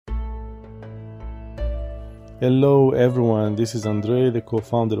Hello everyone, this is Andre, the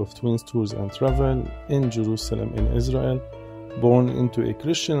co-founder of Twins Tours and Travel in Jerusalem in Israel, born into a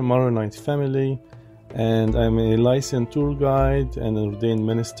Christian Maronite family, and I'm a licensed tour guide and an ordained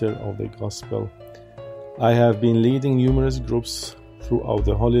minister of the gospel. I have been leading numerous groups throughout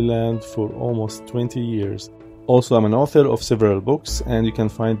the Holy Land for almost 20 years. Also, I'm an author of several books, and you can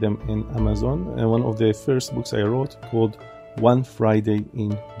find them in Amazon. And one of the first books I wrote, called One Friday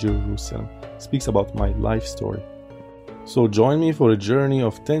in Jerusalem, speaks about my life story. So join me for a journey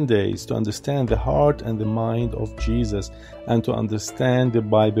of 10 days to understand the heart and the mind of Jesus and to understand the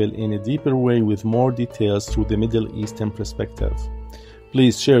Bible in a deeper way with more details through the Middle Eastern perspective.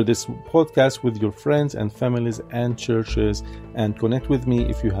 Please share this podcast with your friends and families and churches and connect with me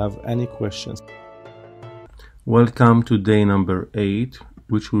if you have any questions. Welcome to day number 8,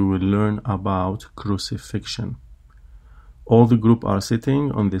 which we will learn about crucifixion. All the group are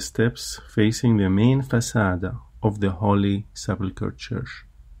sitting on the steps facing the main facade of the Holy Sepulcher Church.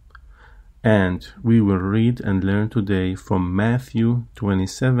 And we will read and learn today from Matthew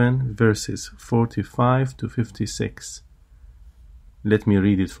 27 verses 45 to 56. Let me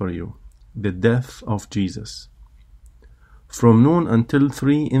read it for you. The death of Jesus. From noon until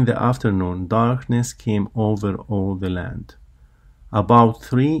 3 in the afternoon, darkness came over all the land. About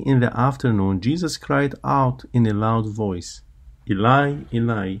 3 in the afternoon, Jesus cried out in a loud voice, Eli,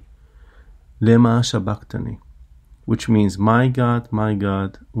 Eli, lema sabachthani, which means, my God,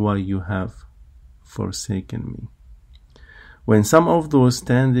 why you have forsaken me. When some of those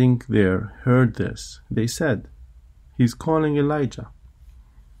standing there heard this, they said, He's calling Elijah.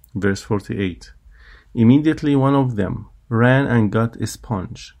 Verse 48. Immediately one of them ran and got a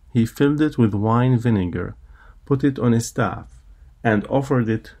sponge. He filled it with wine vinegar, put it on a staff, and offered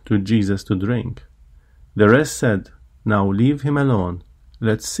it to Jesus to drink. The rest said, Now leave him alone.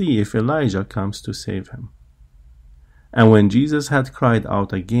 Let's see if Elijah comes to save him. And when Jesus had cried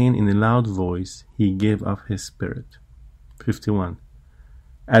out again in a loud voice, he gave up his spirit. 51.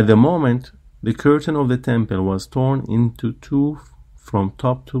 At the moment, the curtain of the temple was torn into two from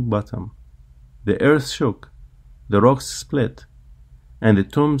top to bottom. The earth shook, the rocks split, and the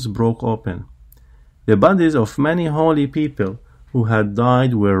tombs broke open. The bodies of many holy people who had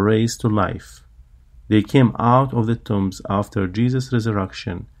died were raised to life. They came out of the tombs after Jesus'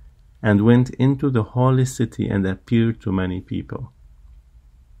 resurrection and went into the holy city and appeared to many people.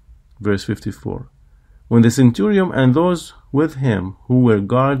 Verse 54. When the centurion and those with him who were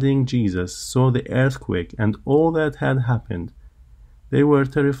guarding Jesus saw the earthquake and all that had happened, they were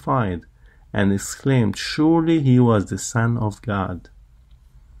terrified and exclaimed, Surely he was the Son of God.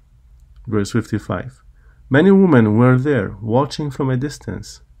 Verse 55. Many women were there, watching from a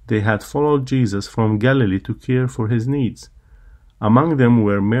distance. They had followed Jesus from Galilee to care for his needs. Among them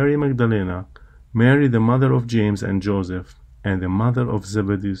were Mary Magdalene, Mary the mother of James and Joseph, and the mother of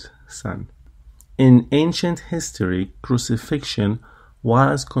Zebedee's son. In ancient history, crucifixion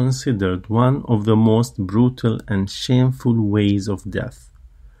was considered one of the most brutal and shameful ways of death,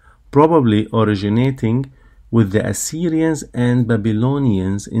 probably originating with the Assyrians and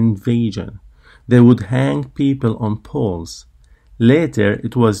Babylonians' invasion. They would hang people on poles. Later,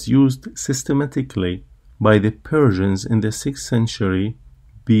 it was used systematically by the Persians in the 6th century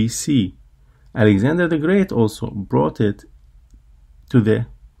BC. Alexander the Great also brought it to the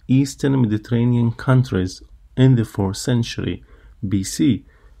Eastern Mediterranean countries in the 4th century BC.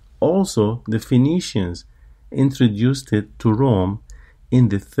 Also, the Phoenicians introduced it to Rome in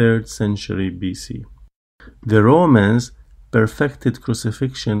the 3rd century BC. The Romans perfected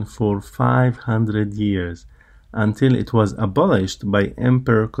crucifixion for 500 years until it was abolished by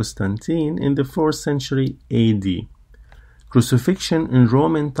Emperor Constantine in the 4th century AD. Crucifixion in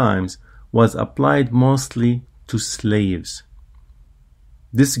Roman times was applied mostly to slaves,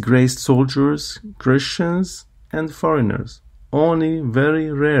 disgraced soldiers, Christians, and foreigners, only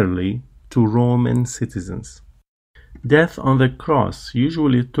very rarely to Roman citizens. Death on the cross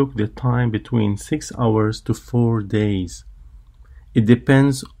usually took the time between 6 hours to 4 days. It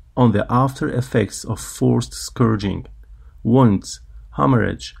depends on the after effects of forced scourging, wounds,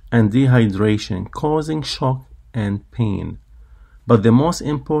 hemorrhage, and dehydration causing shock and pain. But the most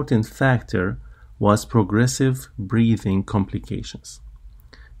important factor was progressive breathing complications.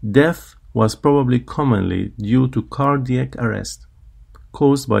 Death was probably commonly due to cardiac arrest,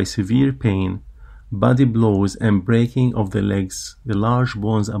 caused by severe pain, body blows, and breaking of the legs, the large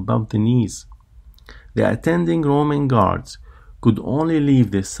bones above the knees. The attending Roman guards could only leave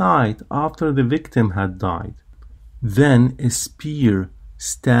the site after the victim had died. Then a spear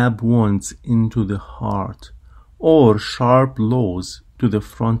stabbed wounds into the heart, or sharp blows to the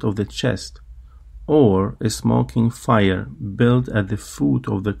front of the chest, or a smoking fire built at the foot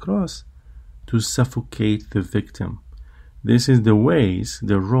of the cross to suffocate the victim. This is the ways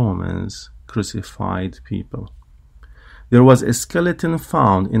the Romans crucified people. There was a skeleton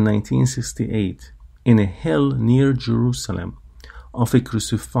found in 1968 in a hill near Jerusalem of a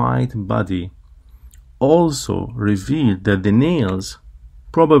crucified body. Also revealed that the nails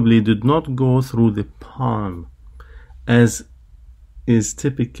probably did not go through the palm, as is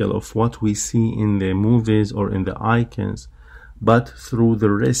typical of what we see in the movies or in the icons, but through the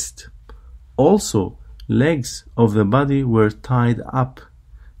wrist. Also, legs of the body were tied up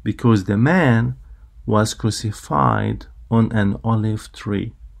because the man was crucified on an olive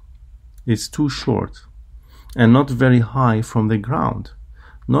tree. It's too short and not very high from the ground,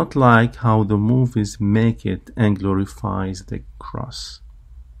 not like how the movies make it and glorifies the cross.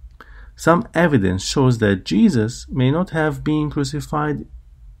 Some evidence shows that Jesus may not have been crucified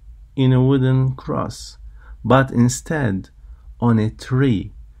in a wooden cross, but instead on a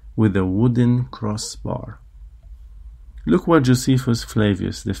tree with a wooden crossbar. Look what Josephus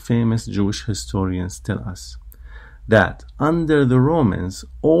Flavius, the famous Jewish historian, tells us, that under the Romans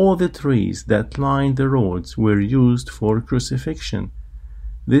all the trees that lined the roads were used for crucifixion.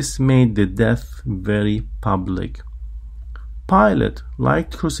 This made the death very public. Pilate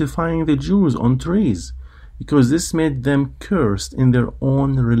liked crucifying the Jews on trees because this made them cursed in their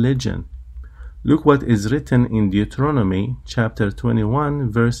own religion. Look what is written in Deuteronomy chapter 21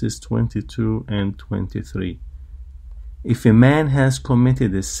 verses 22 and 23. If a man has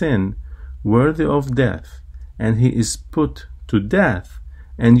committed a sin worthy of death, and he is put to death,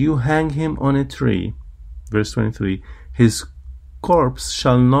 and you hang him on a tree, verse 23, his corpse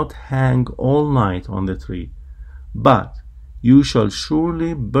shall not hang all night on the tree, but you shall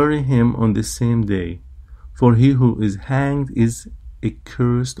surely bury him on the same day, for he who is hanged is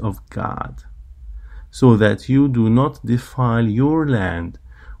accursed of God, so that you do not defile your land,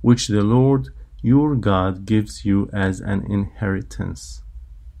 which the Lord your God gives you as an inheritance.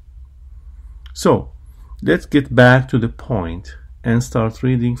 So, let's get back to the point and start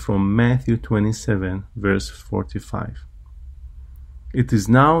reading from Matthew 27, verse 45. It is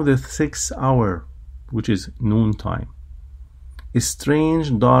now the 6th hour, which is noontime. A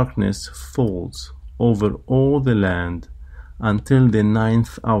strange darkness falls over all the land until the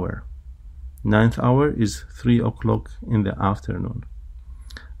 9th hour. 9th hour is 3 o'clock in the afternoon.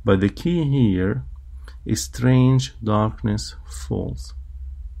 But the key here is strange darkness falls.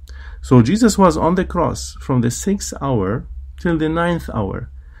 So Jesus was on the cross from the 6th hour till the 9th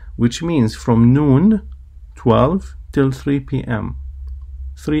hour, which means from noon, 12, till 3 p.m.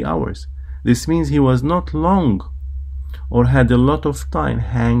 3 hours. This means he was not long or had a lot of time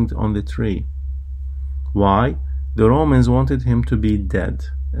hanged on the tree. Why? The Romans wanted him to be dead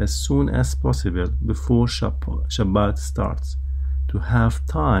as soon as possible before Shabbat starts, to have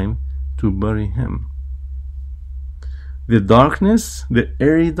time to bury him. The darkness, the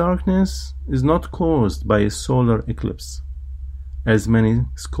airy darkness, is not caused by a solar eclipse, as many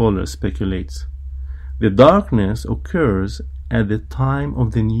scholars speculate. The darkness occurs at the time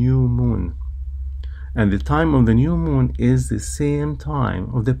of the new moon, and the time of the new moon is the same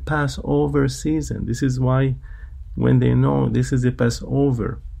time of the Passover season. This is why when they know this is the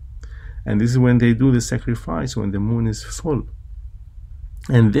Passover, and this is when they do the sacrifice, when the moon is full.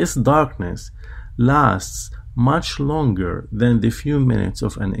 And this darkness lasts much longer than the few minutes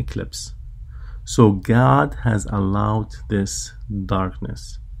of an eclipse. So God has allowed this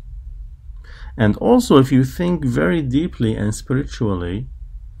darkness. And also, if you think very deeply and spiritually,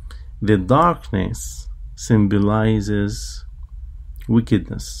 the darkness symbolizes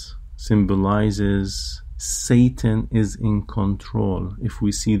wickedness, symbolizes Satan is in control. If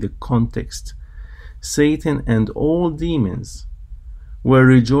we see the context, Satan and all demons were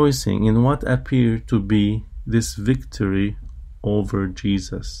rejoicing in what appeared to be this victory over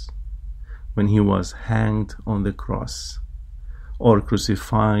Jesus when he was hanged on the cross or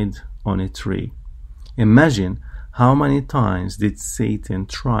crucified on a tree. Imagine how many times did Satan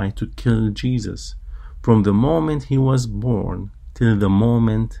try to kill Jesus from the moment he was born till the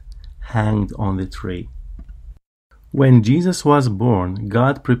moment hanged on the tree. When Jesus was born,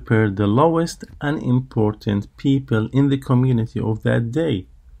 God prepared the lowest unimportant people in the community of that day,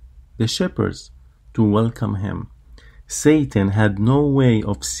 the shepherds, to welcome him. Satan had no way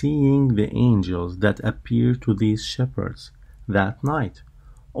of seeing the angels that appeared to these shepherds that night,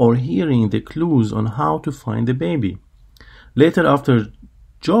 or hearing the clues on how to find the baby. Later, after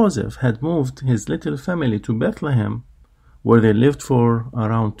Joseph had moved his little family to Bethlehem, where they lived for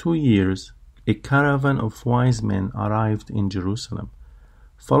around 2 years, a caravan of wise men arrived in Jerusalem,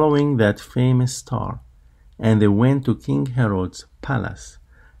 following that famous star, and they went to King Herod's palace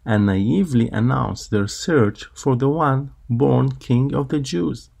and naively announced their search for the one born King of the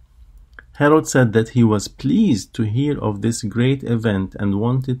Jews. Herod said that he was pleased to hear of this great event and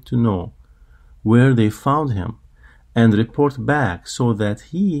wanted to know where they found him and report back so that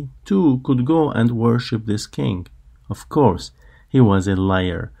he too could go and worship this king. Of course, he was a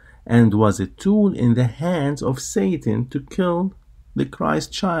liar and was a tool in the hands of Satan to kill the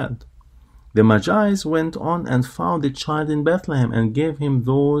Christ child. The Magi went on and found the child in Bethlehem and gave him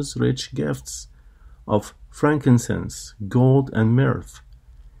those rich gifts of frankincense, gold, and myrrh.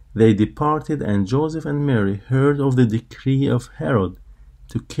 They departed, and Joseph and Mary heard of the decree of Herod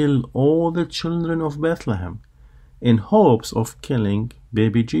to kill all the children of Bethlehem in hopes of killing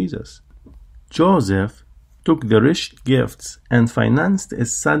baby Jesus. Joseph took the rich gifts and financed a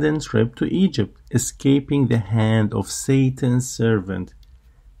sudden trip to Egypt, escaping the hand of Satan's servant,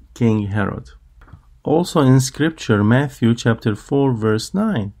 King Herod. Also in Scripture, Matthew chapter 4 verse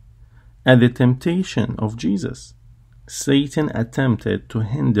 9, at the temptation of Jesus, Satan attempted to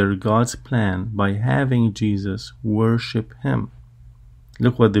hinder God's plan by having Jesus worship him.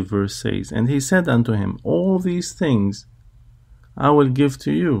 Look what the verse says. And he said unto him, all these things I will give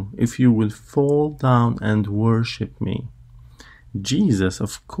to you, if you will fall down and worship me. Jesus,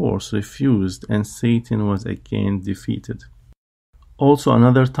 of course, refused, and Satan was again defeated. Also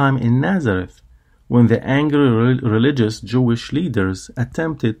another time in Nazareth, when the angry religious Jewish leaders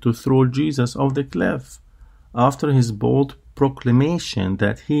attempted to throw Jesus off the cliff after his bold proclamation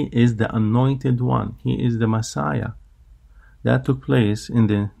that he is the anointed one, he is the Messiah. That took place in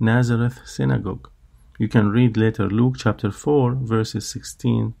the Nazareth synagogue. You can read later Luke chapter 4 verses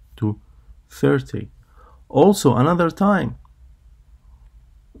 16 to 30. Also another time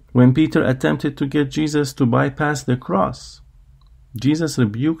when Peter attempted to get Jesus to bypass the cross, Jesus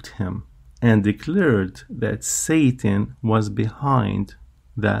rebuked him and declared that Satan was behind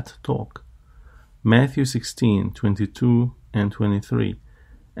that talk. Matthew 16:22 and 23.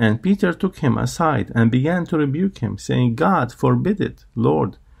 And Peter took him aside and began to rebuke him, saying, God forbid it,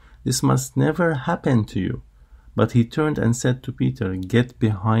 Lord, this must never happen to you. But he turned and said to Peter, get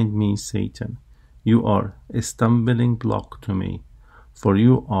behind me, Satan. You are a stumbling block to me, for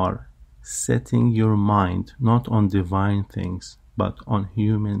you are setting your mind not on divine things, but on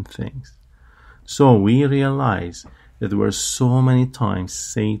human things. So we realize that there were so many times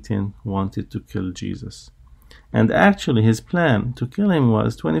Satan wanted to kill Jesus. And actually his plan to kill him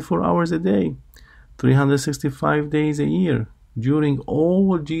was 24 hours a day, 365 days a year, during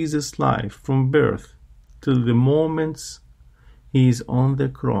all Jesus' life, from birth till the moments he is on the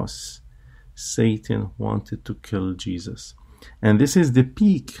cross. Satan wanted to kill Jesus. And this is the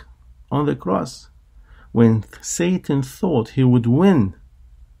peak on the cross, when Satan thought he would win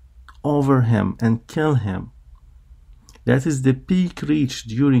over him and kill him. That is the peak reached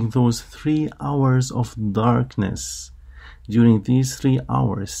during those 3 hours of darkness. During these 3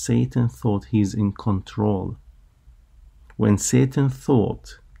 hours, Satan thought he is in control. When Satan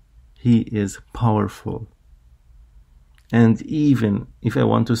thought he is powerful. And even if I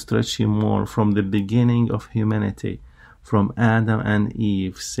want to stretch you more, from the beginning of humanity, from Adam and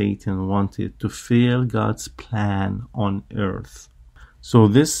Eve, Satan wanted to fail God's plan on earth. So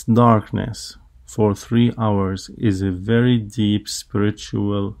this darkness for 3 hours is a very deep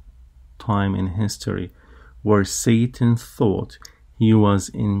spiritual time in history where Satan thought he was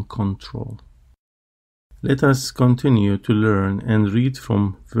in control. Let us continue to learn and read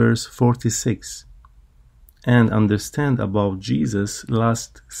from verse 46 and understand about Jesus'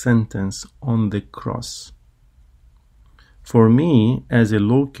 last sentence on the cross. For me, as a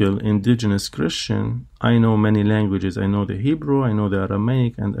local indigenous Christian, I know many languages. I know the Hebrew, I know the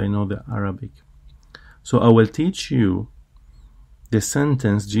Aramaic, and I know the Arabic. So I will teach you the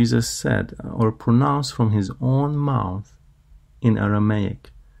sentence Jesus said or pronounced from his own mouth in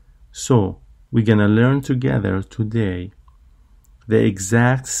Aramaic. So we're going to learn together today the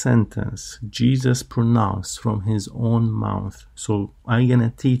exact sentence Jesus pronounced from his own mouth. So I'm going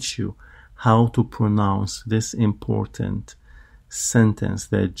to teach you how to pronounce this important sentence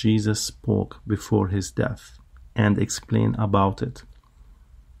that Jesus spoke before his death and explain about it.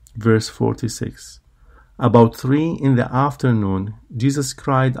 Verse 46. About 3 in the afternoon, Jesus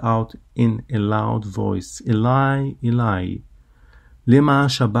cried out in a loud voice, Eli, Eli, lema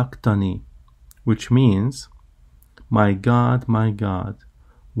sabachthani, which means, my God,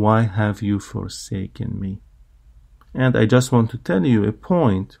 why have you forsaken me? And I just want to tell you a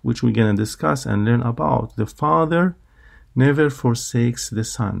point which we're going to discuss and learn about. The Father never forsakes the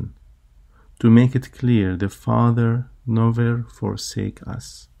Son. To make it clear, the Father never forsake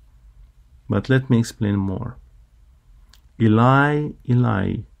us. But let me explain more. Eli,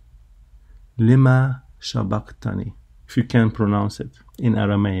 Eli, lima shabachthani. If you can pronounce it in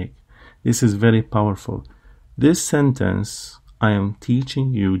Aramaic. This is very powerful. This sentence I am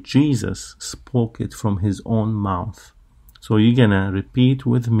teaching you, Jesus spoke it from his own mouth. So you're gonna repeat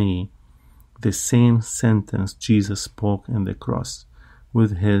with me the same sentence Jesus spoke in the cross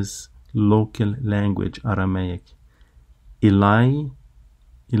with his local language, Aramaic. Eli,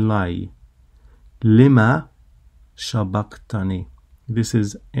 Eli, lima shabachthani. This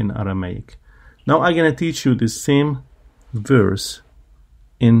is in Aramaic. Now I'm gonna teach you the same verse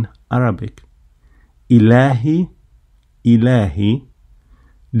in Arabic. Ilahi, Ilahi,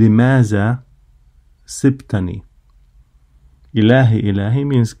 limaza sibtani. Ilahi, Ilahi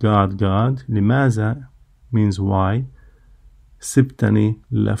means God, God. Limaza means why. Sibtani,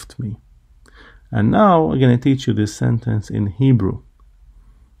 left me. And now I'm going to teach you this sentence in Hebrew.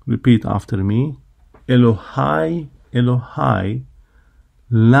 Repeat after me. Elohai, Elohai,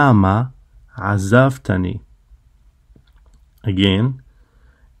 lama azavtani. Again.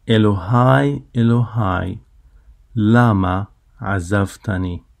 Elohai, Elohai, lama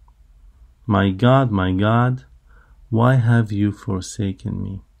azavtani. My God, why have you forsaken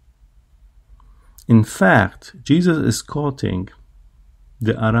me? In fact, Jesus is quoting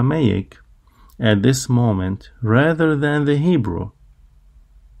the Aramaic at this moment rather than the Hebrew,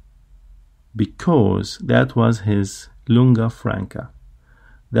 because that was his lingua franca.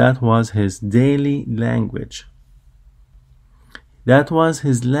 That was his daily language. That was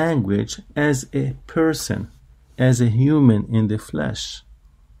his language as a person, as a human in the flesh.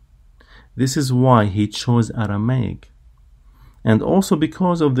 This is why he chose Aramaic, and also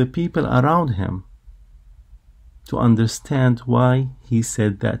because of the people around him, to understand why he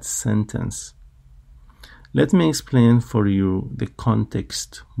said that sentence. Let me explain for you the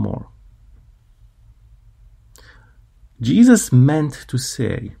context more. Jesus meant to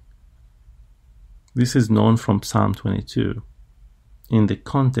say, this is known from Psalm 22, in the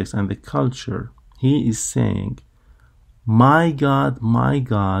context and the culture, he is saying, my God,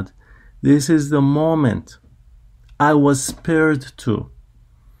 this is the moment I was spared to.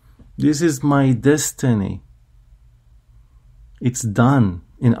 This is my destiny. It's done.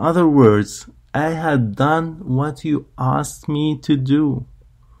 In other words, I had done what you asked me to do.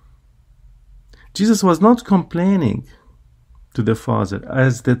 Jesus was not complaining to the Father,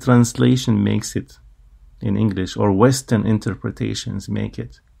 as the translation makes it in English, or Western interpretations make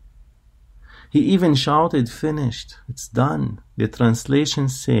it. He even shouted, finished. It's done. The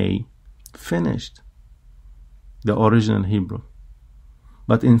translations say, finished. The original Hebrew.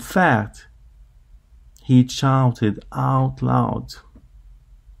 But in fact, he shouted out loud,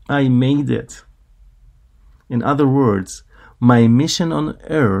 I made it. In other words, my mission on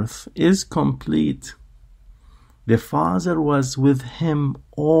earth is complete. The Father was with him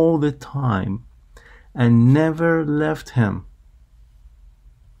all the time and never left him.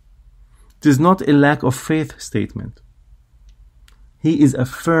 It is not a lack of faith statement. He is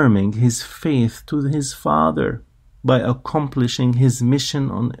affirming his faith to his Father by accomplishing his mission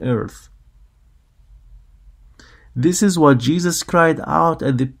on earth. This is what Jesus cried out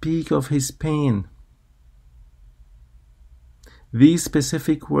at the peak of his pain. These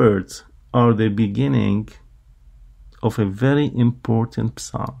specific words are the beginning of a very important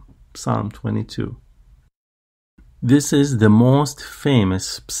psalm, Psalm 22. This is the most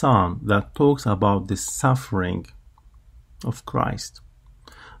famous psalm that talks about the suffering of Christ.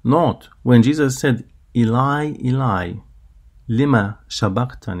 Note, when Jesus said, Eli, Eli, lima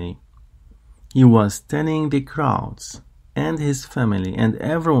shabachthani, he was telling the crowds and his family and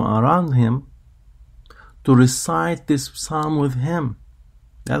everyone around him to recite this psalm with him.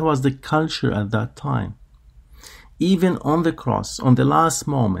 That was the culture at that time. Even on the cross, on the last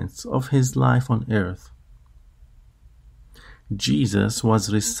moments of his life on earth, Jesus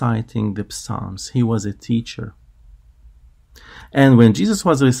was reciting the psalms. He was a teacher. And when Jesus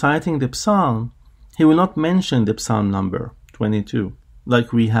was reciting the psalm, he will not mention the psalm number 22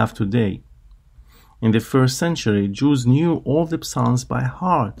 like we have today. In the first century, Jews knew all the psalms by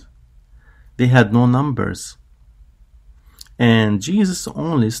heart. They had no numbers. And Jesus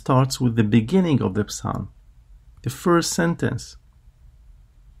only starts with the beginning of the psalm, the first sentence.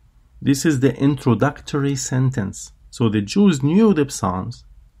 This is the introductory sentence. So the Jews knew the psalms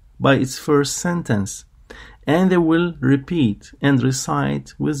by its first sentence, and they will repeat and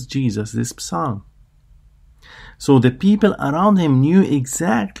recite with Jesus this psalm. So the people around him knew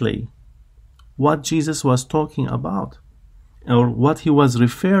exactly what Jesus was talking about or what he was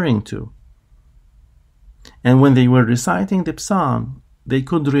referring to. And when they were reciting the psalm, they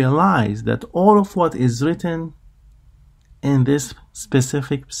could realize that all of what is written in this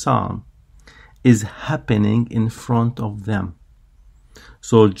specific psalm is happening in front of them.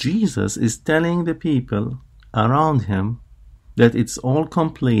 So Jesus is telling the people around him that it's all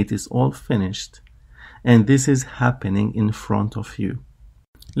complete, it's all finished, and this is happening in front of you.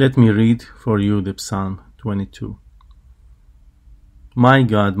 Let me read for you the Psalm 22. My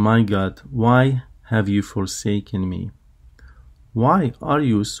God, why have you forsaken me? Why are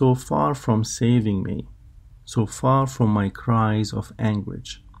you so far from saving me, so far from my cries of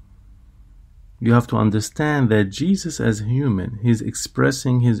anguish? You have to understand that Jesus as human, he's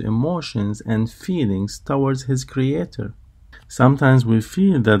expressing his emotions and feelings towards his Creator. Sometimes we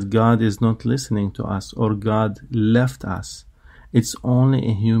feel that God is not listening to us or God left us. It's only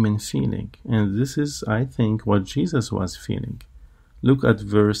a human feeling. And this is, I think, what Jesus was feeling. Look at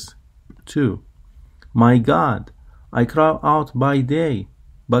verse 2. My God, I cry out by day,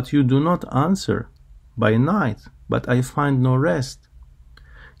 but you do not answer. By night, but I find no rest.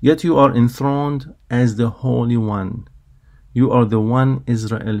 Yet you are enthroned as the Holy One. You are the one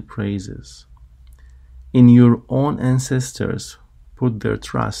Israel praises. In your own ancestors put their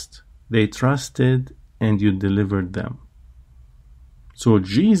trust. They trusted and you delivered them. So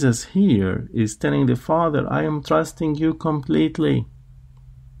Jesus here is telling the Father, I am trusting you completely.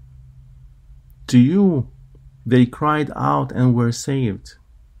 To you they cried out and were saved.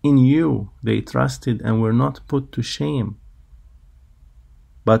 In you they trusted and were not put to shame.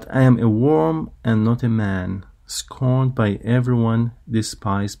 But I am a worm and not a man, scorned by everyone,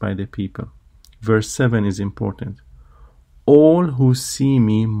 despised by the people. Verse 7 is important. All who see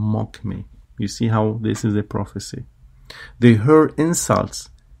me mock me. You see how this is a prophecy. They heard insults,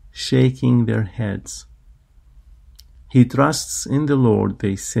 shaking their heads. He trusts in the Lord,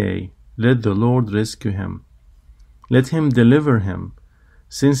 they say. Let the Lord rescue him. Let him deliver him,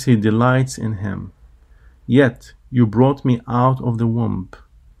 since he delights in him. Yet you brought me out of the womb.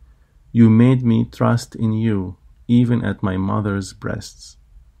 You made me trust in you, even at my mother's breasts.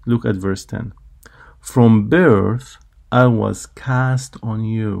 Look at verse 10. From birth I was cast on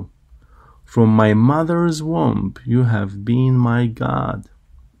you. From my mother's womb you have been my God.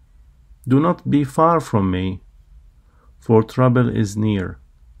 Do not be far from me, for trouble is near,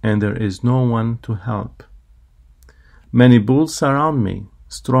 and there is no one to help. Many bulls surround me,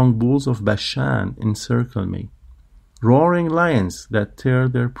 strong bulls of Bashan encircle me. Roaring lions that tear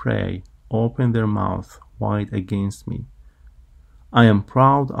their prey open their mouth wide against me. I am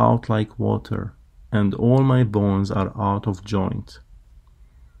poured out like water, and all my bones are out of joint.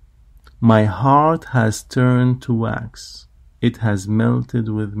 My heart has turned to wax, it has melted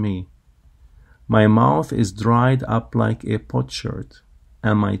with me. My mouth is dried up like a potsherd,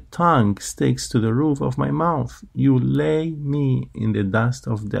 and my tongue sticks to the roof of my mouth. You lay me in the dust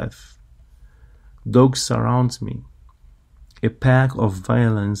of death. Dogs surround me. A pack of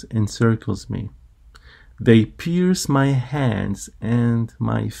violence encircles me. They pierce my hands and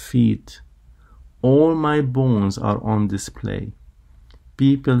my feet. All my bones are on display.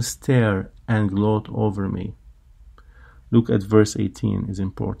 People stare and gloat over me. Look at verse 18, it's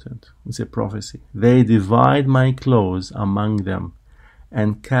important. It's a prophecy. They divide my clothes among them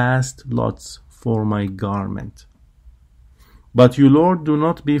and cast lots for my garment. But you, Lord, do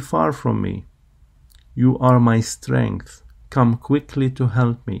not be far from me. You are my strength. Come quickly to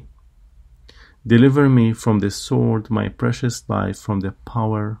help me. Deliver me from the sword, my precious life, from the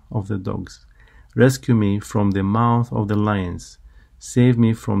power of the dogs. Rescue me from the mouth of the lions. Save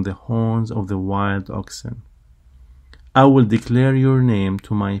me from the horns of the wild oxen. I will declare your name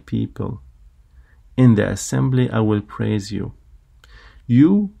to my people. In the assembly I will praise you.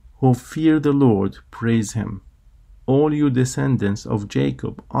 You who fear the Lord, praise him. All you descendants of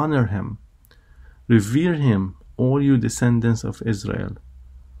Jacob, honor him. Revere him, all you descendants of Israel.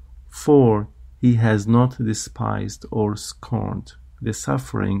 For he has not despised or scorned the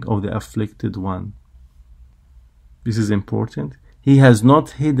suffering of the afflicted one. This is important. He has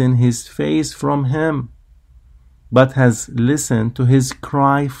not hidden his face from him, but has listened to his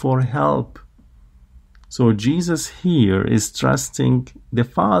cry for help. So Jesus here is trusting the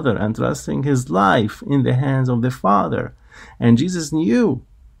Father and trusting his life in the hands of the Father. And Jesus knew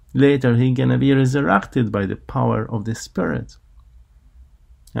later he's going to be resurrected by the power of the Spirit.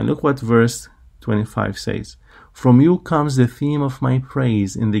 And look what verse 25 says. From you comes the theme of my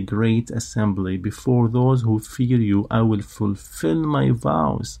praise in the great assembly. Before those who fear you, I will fulfill my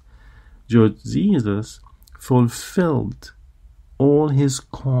vows. Jesus fulfilled all his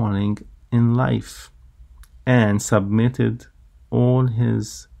calling in life and submitted all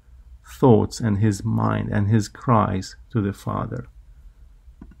his thoughts and his mind and his cries to the Father.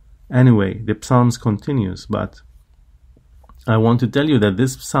 Anyway, the Psalms continues, but I want to tell you that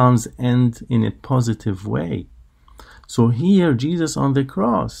this Psalms end in a positive way. So here, Jesus on the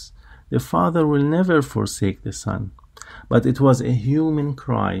cross, the Father will never forsake the Son. But it was a human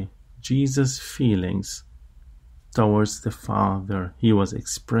cry, Jesus' feelings towards the Father. He was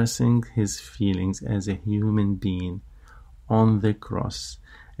expressing his feelings as a human being on the cross.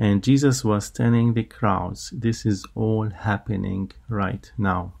 And Jesus was telling the crowds, this is all happening right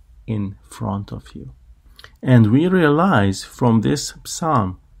now in front of you. And we realize from this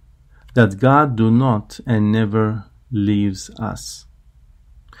psalm that God do not and never leaves us.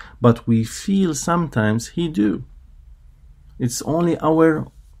 But we feel sometimes he do. It's only our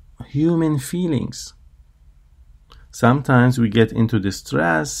human feelings. Sometimes we get into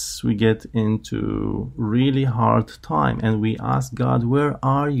distress, we get into really hard time, and we ask God, where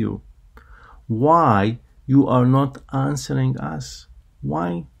are you? Why you are not answering us?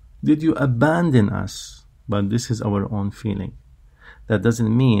 Why did you abandon us? But this is our own feeling. That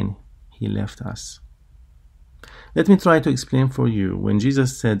doesn't mean he left us. Let me try to explain for you. When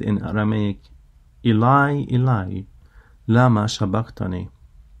Jesus said in Aramaic, Eli, Eli, lama sabachthani,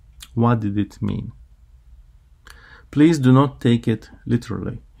 what did it mean? Please do not take it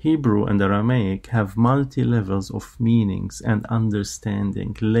literally. Hebrew and Aramaic have multi-levels of meanings and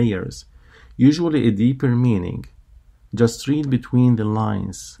understanding, layers, usually a deeper meaning. Just read between the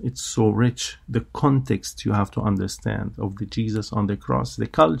lines. It's so rich. The context you have to understand of the Jesus on the cross, the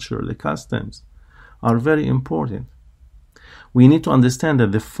culture, the customs are very important. We need to understand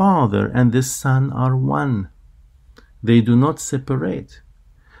that the Father and the Son are one. They do not separate.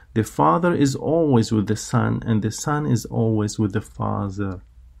 The Father is always with the Son, and the Son is always with the Father.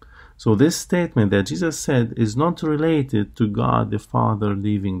 So this statement that Jesus said is not related to God the Father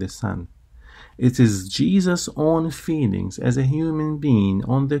leaving the Son. It is Jesus' own feelings as a human being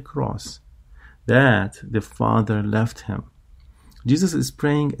on the cross that the Father left him. Jesus is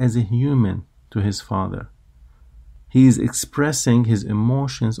praying as a human to his Father. He is expressing his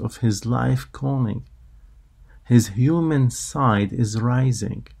emotions of his life calling. His human side is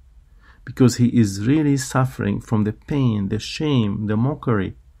rising because he is really suffering from the pain, the shame, the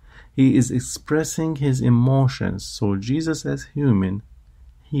mockery. He is expressing his emotions. So Jesus as human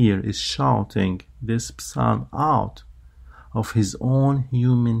here is shouting this psalm out of his own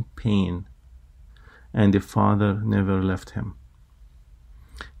human pain. And the Father never left him.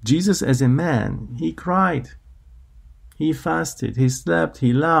 Jesus as a man, he cried, he fasted, he slept,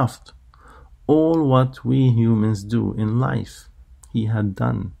 he laughed. All what we humans do in life, he had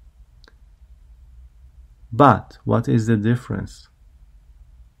done. But what is the difference?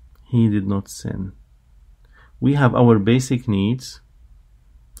 He did not sin. We have our basic needs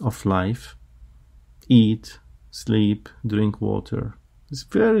of life: eat, sleep, drink water. It's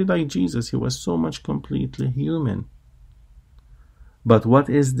very like Jesus. He was so much completely human. But what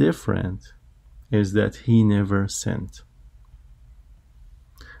is different is that he never sinned.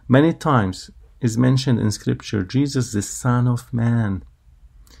 Many times is mentioned in Scripture, Jesus, the Son of Man.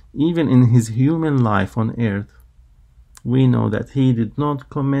 Even in his human life on earth, we know that he did not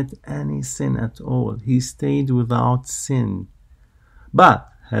commit any sin at all. He stayed without sin, but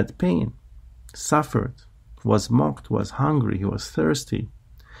had pain, suffered, was mocked, was hungry, he was thirsty.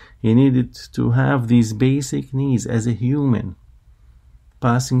 He needed to have these basic needs as a human,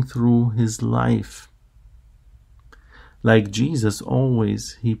 passing through his life. Like Jesus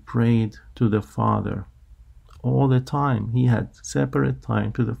always, he prayed to the Father. All the time, he had separate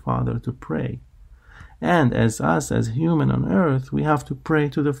time to the Father to pray. And as us, as human on earth, we have to pray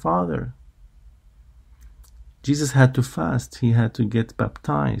to the Father. Jesus had to fast. He had to get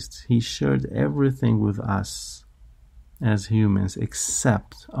baptized. He shared everything with us as humans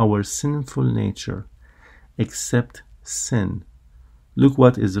except our sinful nature, except sin. Look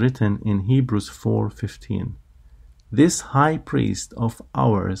what is written in Hebrews 4:15. This high priest of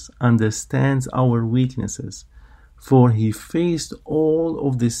ours understands our weaknesses, for he faced all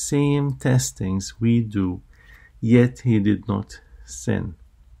of the same testings we do, yet he did not sin.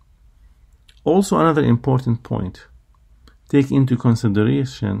 Also, another important point. Take into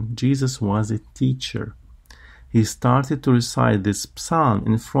consideration, Jesus was a teacher. He started to recite this psalm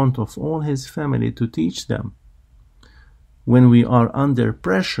in front of all his family to teach them. When we are under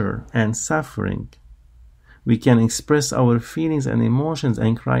pressure and suffering, we can express our feelings and emotions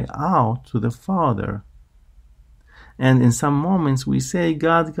and cry out to the Father. And in some moments we say,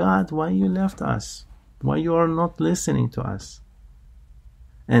 God, God, why you left us? Why you are not listening to us?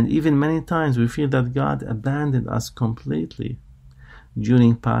 And even many times we feel that God abandoned us completely.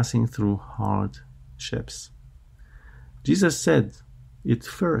 during passing through hardships. Jesus said it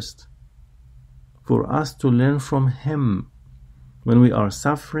first for us to learn from Him when we are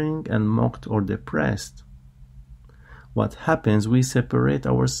suffering and mocked or depressed. What happens? We separate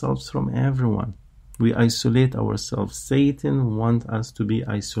ourselves from everyone. We isolate ourselves. Satan wants us to be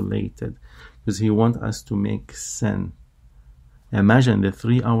isolated because he wants us to make sin. Imagine the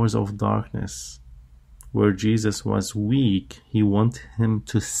 3 hours of darkness where Jesus was weak. He wanted him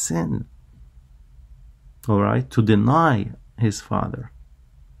to sin. Alright? To deny his Father.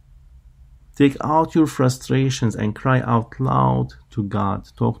 Take out your frustrations and cry out loud to God.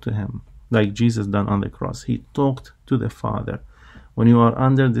 Talk to Him. Like Jesus done on the cross. He talked to the Father. When you are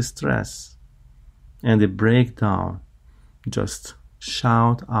under distress and a breakdown, just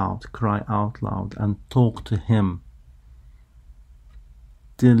shout out, cry out loud, and talk to Him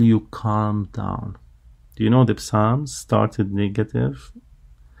till you calm down. Do you know the Psalms started negative,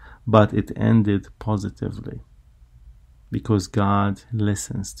 but it ended positively because God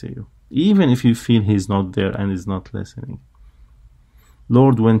listens to you. Even if you feel He's not there and is not listening.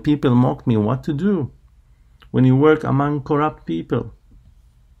 Lord, when people mock me, what to do? When you work among corrupt people,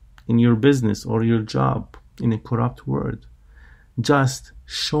 in your business or your job, in a corrupt world, just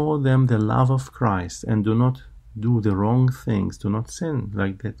show them the love of Christ and do not do the wrong things. Do not sin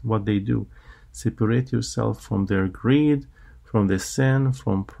like that, what they do. Separate yourself from their greed, from the sin,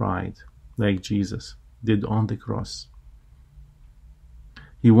 from pride, like Jesus did on the cross.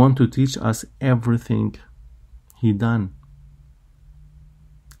 He wants to teach us everything He done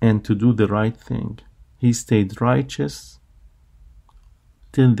and to do the right thing. He stayed righteous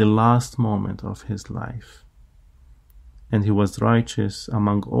till the last moment of His life. And He was righteous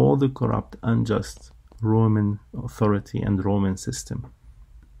among all the corrupt, unjust Roman authority and Roman system.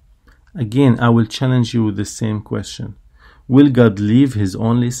 Again, I will challenge you with the same question. Will God leave His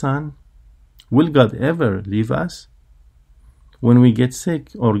only Son? Will God ever leave us? When we get sick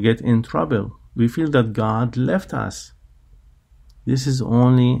or get in trouble, we feel that God left us. This is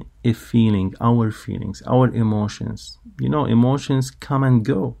only a feeling, our feelings, our emotions. You know, emotions come and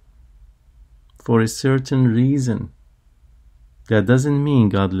go for a certain reason. That doesn't mean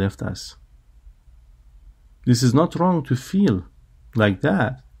God left us. This is not wrong to feel like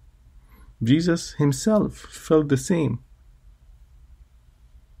that. Jesus Himself felt the same.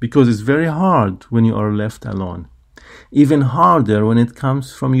 Because it's very hard when you are left alone. Even harder when it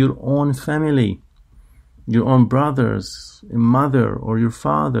comes from your own family. Your own brothers, a mother or your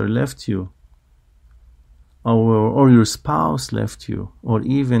father left you. Or your spouse left you. Or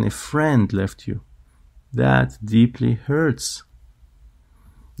even a friend left you. That deeply hurts.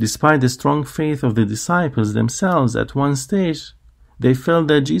 Despite the strong faith of the disciples themselves, at one stage, they felt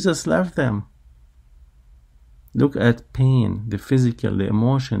that Jesus left them. Look at pain, the physical, the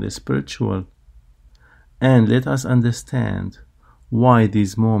emotion, the spiritual. And let us understand why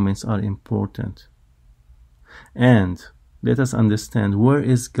these moments are important. And let us understand where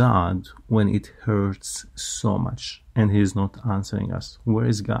is God when it hurts so much and He is not answering us. Where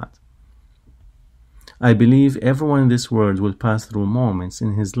is God? I believe everyone in this world will pass through moments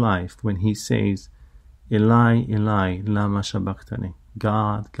in his life when he says, Eli, Eli, lama sabachthani.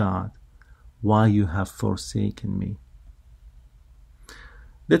 God, God, why you have forsaken me?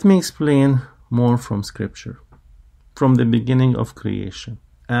 Let me explain more from Scripture. From the beginning of creation,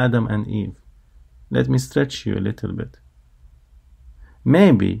 Adam and Eve. Let me stretch you a little bit.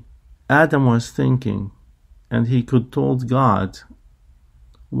 Maybe Adam was thinking, and he could told God,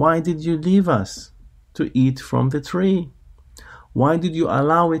 why did you leave us to eat from the tree? Why did you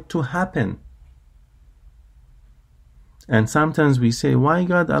allow it to happen? And sometimes we say, why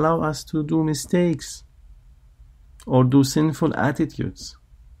God allow us to do mistakes or do sinful attitudes?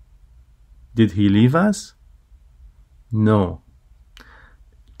 Did He leave us? No.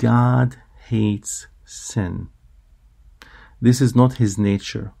 God hates sin. This is not His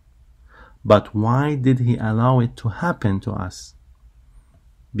nature. But why did He allow it to happen to us?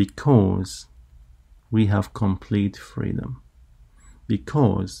 Because we have complete freedom.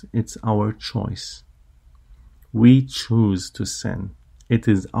 Because it's our choice. We choose to sin. It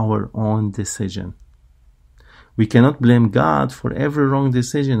is our own decision. We cannot blame God for every wrong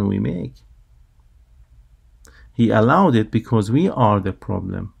decision we make. He allowed it because we are the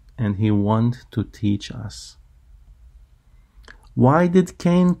problem and He wants to teach us. Why did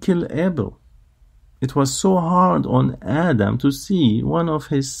Cain kill Abel? It was so hard on Adam to see one of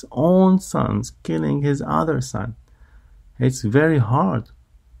his own sons killing his other son. It's very hard.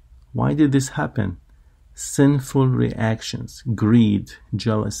 Why did this happen? Sinful reactions, greed,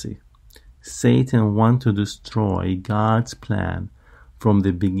 jealousy. Satan wants to destroy God's plan from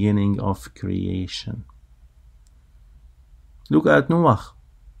the beginning of creation. Look at Noah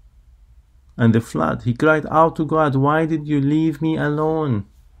and the flood. He cried out to God, "Why did you leave me alone?"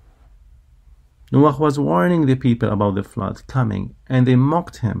 Noah was warning the people about the flood coming, and they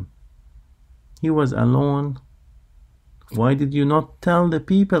mocked him. He was alone. "Why did you not tell the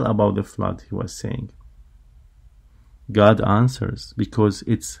people about the flood?" he was saying. God answers, because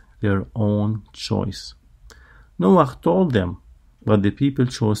it's their own choice. Noah told them, but the people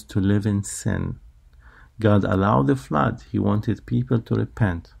chose to live in sin. God allowed the flood. He wanted people to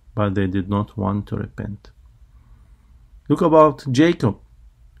repent, but they did not want to repent. Look about Jacob.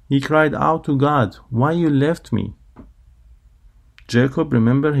 He cried out to God, "Why you left me?" Jacob,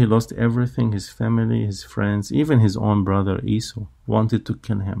 remember, he lost everything, his family, his friends, even his own brother Esau wanted to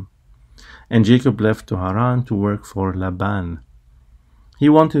kill him. And Jacob left to Haran to work for Laban. He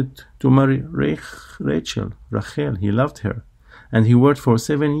wanted to marry Rachel. He loved her. And he worked for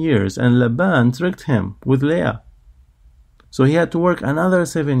 7 years, and Laban tricked him with Leah. So he had to work another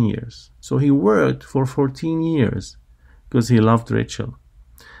 7 years. So he worked for 14 years because he loved Rachel.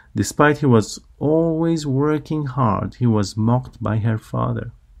 Despite he was always working hard, he was mocked by her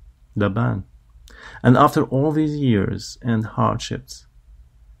father, Laban. And after all these years and hardships,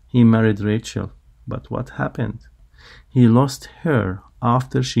 he married Rachel. But what happened? He lost her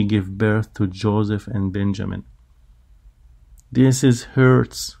after she gave birth to Joseph and Benjamin. This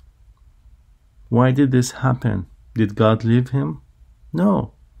hurts. Why did this happen? Did God leave him?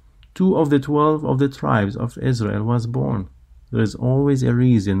 No. 2 of the 12 of the tribes of Israel was born. There is always a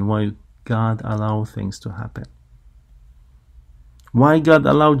reason why God allowed things to happen. Why God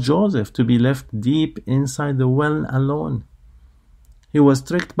allowed Joseph to be left deep inside the well alone? He was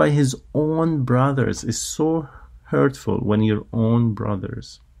tricked by his own brothers. It's so hurtful when your own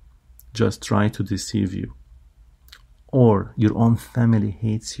brothers just try to deceive you. Or your own family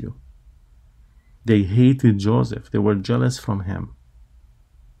hates you. They hated Joseph. They were jealous from him.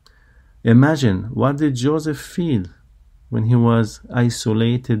 Imagine, what did Joseph feel when he was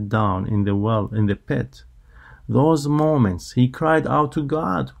isolated down in the well, in the pit? Those moments, he cried out to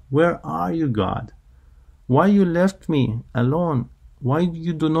God, "Where are you, God? Why you left me alone? Why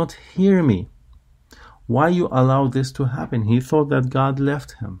you do not hear me? Why you allow this to happen?" He thought that God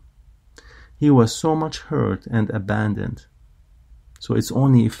left him. He was so much hurt and abandoned. So it's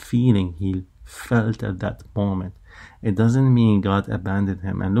only a feeling he felt at that moment. It doesn't mean God abandoned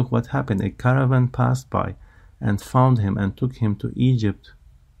him. And look what happened. A caravan passed by and found him and took him to Egypt.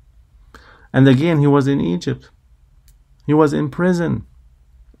 And again, he was in Egypt. He was in prison,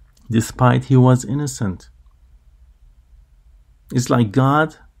 despite he was innocent. It's like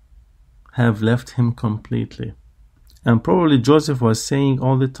God have left him completely. And probably Joseph was saying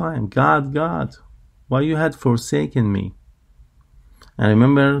all the time, "God, God, why you had forsaken me?" And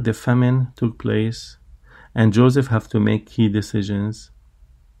remember, the famine took place, and Joseph had to make key decisions.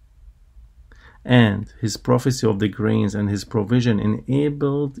 And his prophecy of the grains and his provision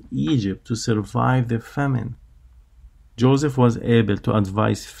enabled Egypt to survive the famine. Joseph was able to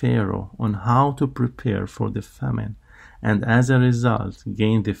advise Pharaoh on how to prepare for the famine, and as a result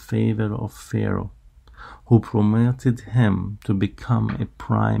gained the favor of Pharaoh, who promoted him to become a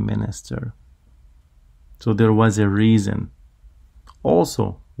prime minister. So there was a reason.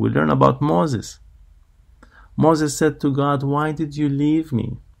 Also, we learn about Moses. Moses said to God, "Why did you leave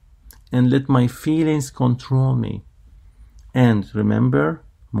me and let my feelings control me?" And remember,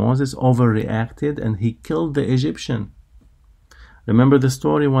 Moses overreacted and he killed the Egyptian. Remember the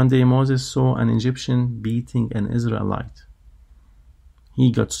story, one day Moses saw an Egyptian beating an Israelite.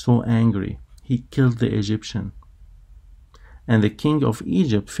 He got so angry. He killed the Egyptian. And the king of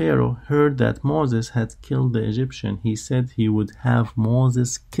Egypt, Pharaoh, heard that Moses had killed the Egyptian. He said he would have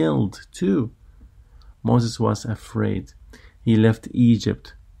Moses killed too. Moses was afraid. He left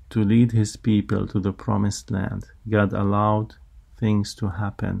Egypt to lead his people to the promised land. God allowed things to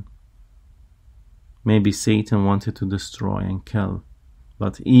happen. Maybe Satan wanted to destroy and kill.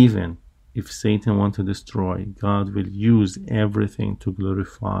 But even if Satan wanted to destroy, God will use everything to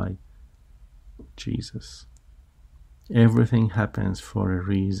glorify Jesus. Everything happens for a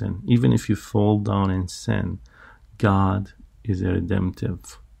reason. Even if you fall down in sin, God is a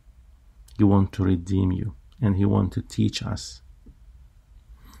redemptive. He wants to redeem you, and He wants to teach us.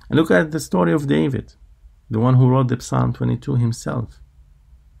 And look at the story of David, the one who wrote the Psalm 22 himself.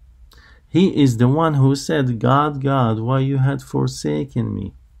 He is the one who said, "God, God, why you had forsaken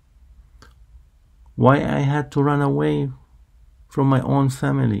me? Why I had to run away from my own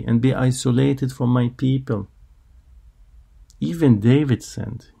family and be isolated from my people." Even David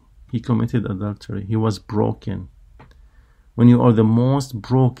sinned. He committed adultery. He was broken. when you are the most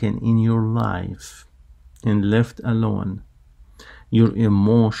broken in your life and left alone, your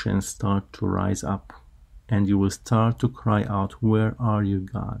emotions start to rise up and you will start to cry out, "Where are you,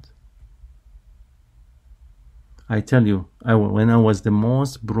 God?" I tell you, when I was the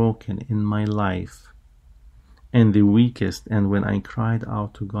most broken in my life and the weakest, and when I cried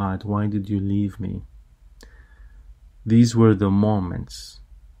out to God, "Why did you leave me?" These were the moments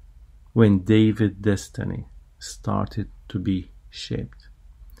when David's destiny started to be shaped.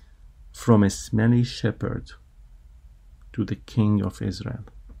 From a smelly shepherd to the king of Israel.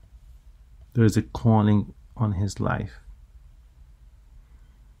 There is a calling on his life.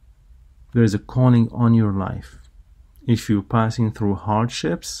 There is a calling on your life. If you're passing through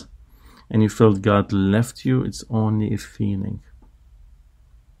hardships and you felt God left you, it's only a feeling.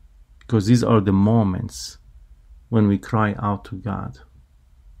 Because these are the moments when we cry out to God.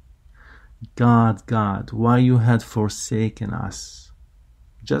 "God, God, why you had forsaken us?"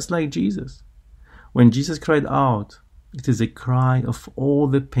 Just like Jesus. When Jesus cried out, it is a cry of all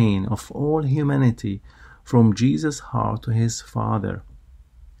the pain of all humanity from Jesus' heart to his Father.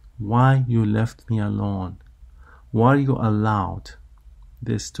 "Why you left me alone? Why you allowed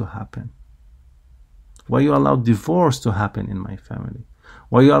this to happen? Why you allowed divorce to happen in my family?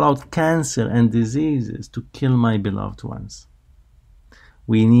 Why you allowed cancer and diseases to kill my beloved ones?"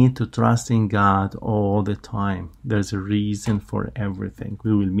 We need to trust in God all the time. There's a reason for everything.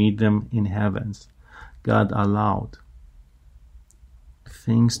 We will meet them in heavens. God allowed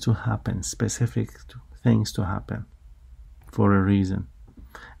things to happen, specific things to happen for a reason.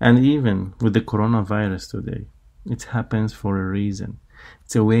 And even with the coronavirus today, it happens for a reason.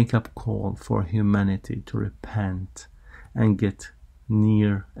 It's a wake-up call for humanity to repent and get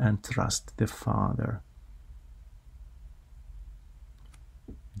near and trust the Father.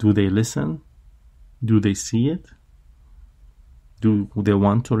 Do they listen? Do they see it? Do they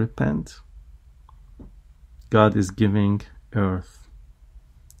want to repent? God is giving earth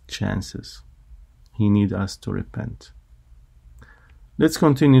chances. He needs us to repent. Let's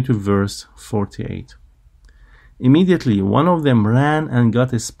continue to verse 48. Immediately one of them ran and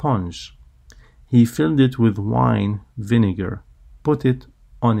got a sponge. He filled it with wine vinegar, put it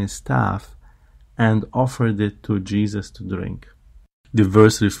on a staff, and offered it to Jesus to drink. The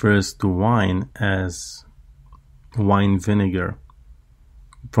verse refers to wine as wine vinegar.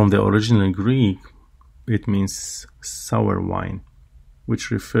 From the original Greek, it means sour wine,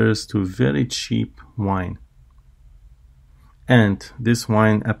 which refers to very cheap wine. And this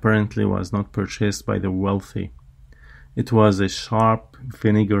wine apparently was not purchased by the wealthy. It was a sharp,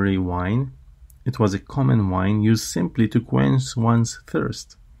 vinegary wine. It was a common wine used simply to quench one's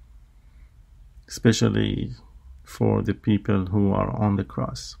thirst, especially for the people who are on the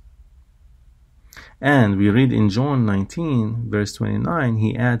cross. And we read in John 19, verse 29,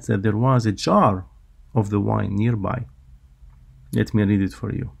 he adds that there was a jar of the wine nearby. Let me read it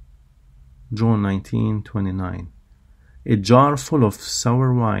for you. John 19:29. A jar full of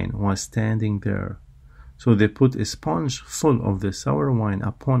sour wine was standing there. So they put a sponge full of the sour wine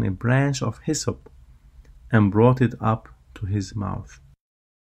upon a branch of hyssop and brought it up to his mouth.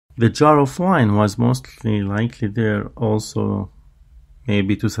 The jar of wine was mostly likely there also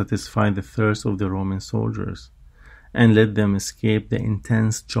maybe to satisfy the thirst of the Roman soldiers and let them escape the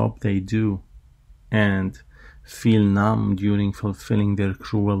intense job they do and feel numb during fulfilling their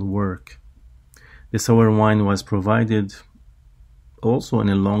cruel work. The sour wine was provided also in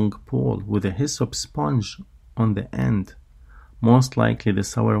a long pole with a hyssop sponge on the end. Most likely the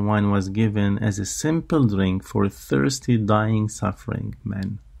sour wine was given as a simple drink for thirsty, dying, suffering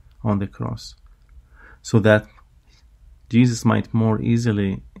men on the cross, so that Jesus might more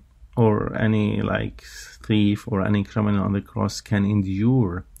easily, or any thief or any criminal on the cross can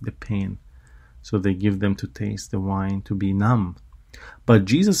endure the pain. So they give them to taste the wine to be numb. But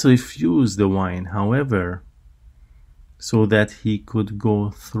Jesus refused the wine, however, so that he could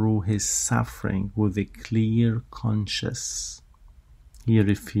go through his suffering with a clear conscience. He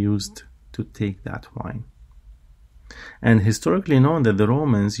refused to take that wine. And historically known that the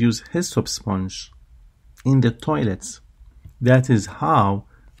Romans used hyssop sponge in the toilets. That is how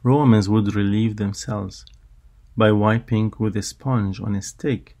Romans would relieve themselves, by wiping with a sponge on a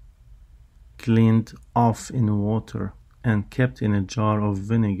stick, cleaned off in water and kept in a jar of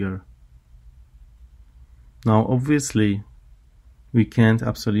vinegar. Now obviously we can't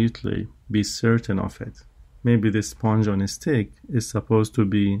absolutely be certain of it. Maybe the sponge on a stick is supposed to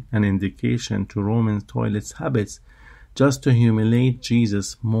be an indication to Roman toilets habits, just to humiliate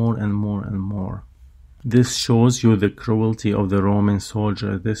Jesus more and more and more. This shows you the cruelty of the Roman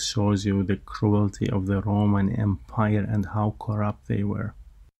soldier. This shows you the cruelty of the Roman Empire and how corrupt they were.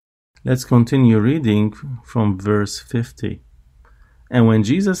 Let's continue reading from verse 50. And when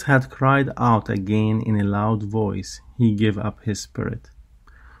Jesus had cried out again in a loud voice, he gave up his spirit.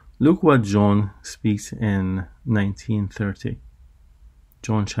 Look what John speaks in 19:30.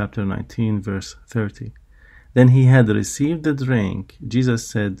 John chapter 19, verse 30. Then he had received the drink. Jesus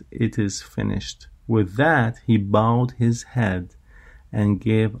said, "It is finished." With that, he bowed his head and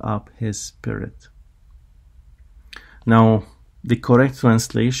gave up his spirit. Now, the correct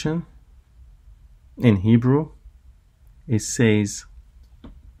translation in Hebrew, it says,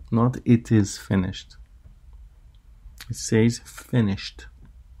 not "it is finished." It says "finished"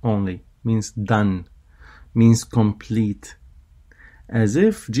 only, means done, means complete. As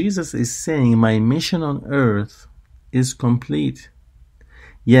if Jesus is saying, my mission on earth is complete.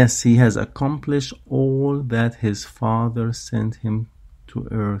 Yes, he has accomplished all that his Father sent him to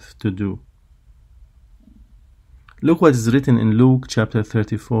earth to do. Look what is written in Luke chapter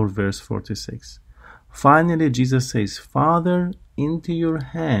 34, verse 46. Finally, Jesus says, "Father, into your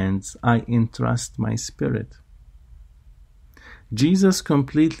hands I entrust my spirit." Jesus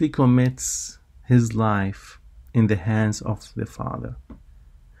completely commits his life in the hands of the Father.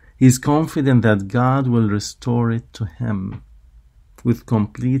 He is confident that God will restore it to him. With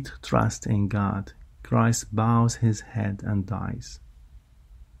complete trust in God, Christ bows his head and dies.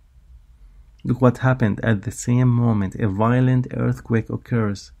 Look what happened at the same moment. A violent earthquake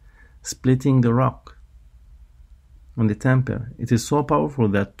occurs, splitting the rock on the temple. It is so powerful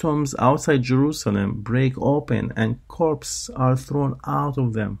that tombs outside Jerusalem break open and corpses are thrown out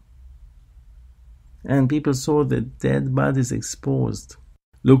of them. And people saw the dead bodies exposed.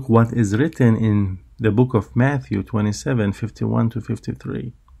 Look what is written in the book of Matthew 27,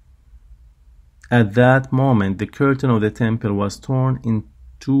 51-53. At that moment, the curtain of the temple was torn in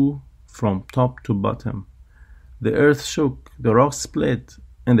two from top to bottom. The earth shook, the rocks split,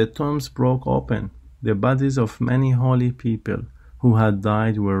 and the tombs broke open. The bodies of many holy people who had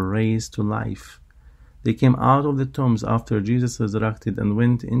died were raised to life. They came out of the tombs after Jesus resurrected and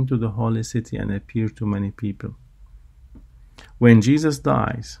went into the holy city and appeared to many people. When Jesus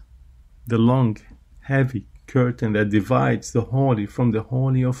dies, the long, heavy curtain that divides the holy from the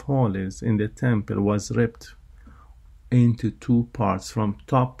Holy of Holies in the temple was ripped into two parts from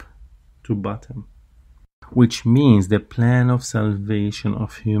top to bottom, which means the plan of salvation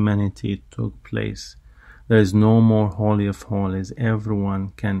of humanity took place. There is no more Holy of Holies. Everyone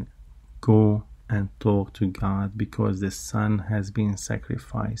can go and talk to God because the Son has been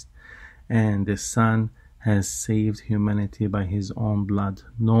sacrificed and the Son has saved humanity by his own blood.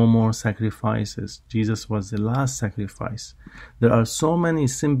 No more sacrifices. Jesus was the last sacrifice. There are so many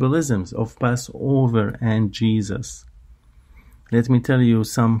symbolisms of Passover and Jesus. Let me tell you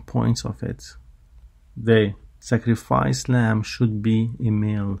some points of it. The sacrificed lamb should be a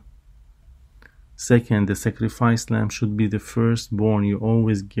male. Second, the sacrificed lamb should be the firstborn. You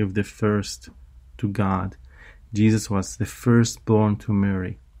always give the first to God. Jesus was the firstborn to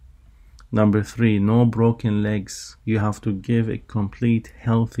Mary. Number 3, no broken legs. You have to give a complete,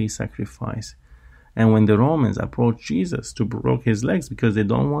 healthy sacrifice. And when the Romans approached Jesus to break his legs because they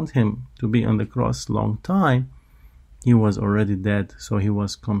don't want him to be on the cross a long time, he was already dead, so he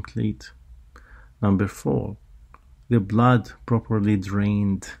was complete. Number 4, the blood properly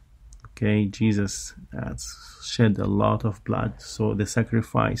drained. Okay, Jesus has shed a lot of blood, so the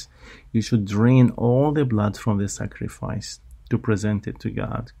sacrifice, you should drain all the blood from the sacrifice to present it to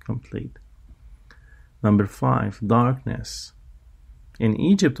God complete. Number 5, darkness. In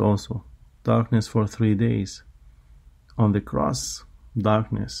Egypt also, darkness for 3 days. On the cross,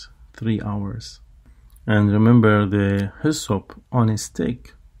 darkness, 3 hours. And remember the hyssop on a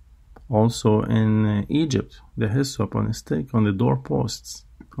stick. Also in Egypt, the hyssop on a stick on the doorposts,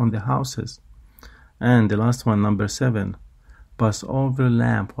 on the houses. And the last one, number 7, Passover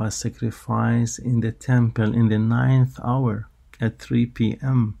lamb was sacrificed in the temple in the 9th hour at 3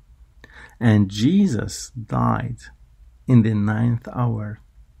 p.m. And Jesus died in the 9th hour,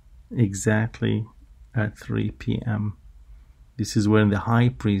 exactly at 3 p.m. This is when the high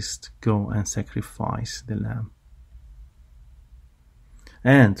priest go and sacrifice the lamb.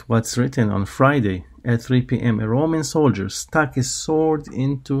 And what's written on Friday at 3 p.m., a Roman soldier stuck his sword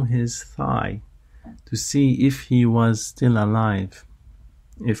into his thigh to see if he was still alive.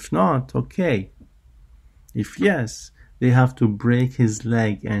 If not, okay. If yes, they have to break his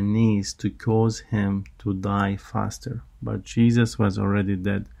leg and knees to cause him to die faster. But Jesus was already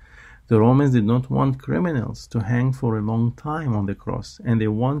dead. The Romans did not want criminals to hang for a long time on the cross, and they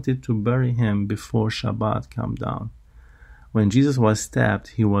wanted to bury him before Shabbat came down. When Jesus was stabbed,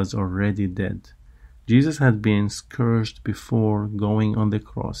 he was already dead. Jesus had been scourged before going on the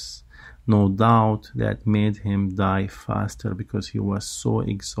cross. No doubt that made him die faster because he was so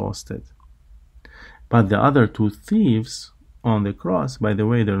exhausted. But the other two thieves on the cross, by the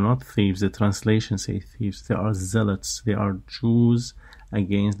way, they're not thieves. The translations say thieves. They are zealots. They are Jews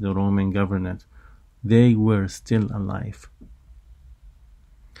against the Roman government. They were still alive.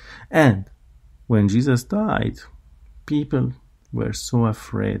 And when Jesus died, people were so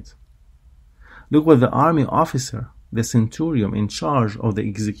afraid. Look what the army officer, the centurion in charge of the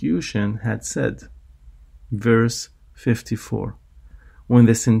execution, had said. Verse 54. When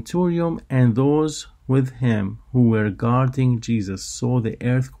the centurion and those with him who were guarding Jesus saw the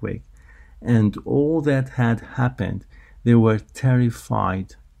earthquake and all that had happened, they were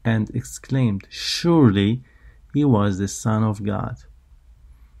terrified and exclaimed, "Surely he was the Son of God."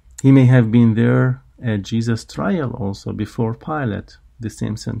 He may have been there at Jesus' trial also before Pilate, the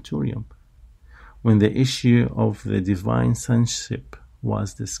same centurion, when the issue of the divine sonship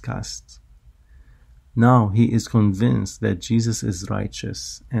was discussed. Now he is convinced that Jesus is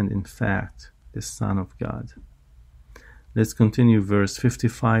righteous and in fact the Son of God. Let's continue verse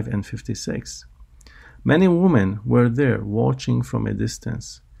 55 and 56. Many women were there watching from a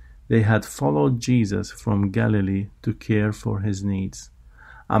distance. They had followed Jesus from Galilee to care for his needs.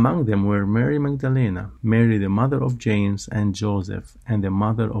 Among them were Mary Magdalene, Mary the mother of James and Joseph, and the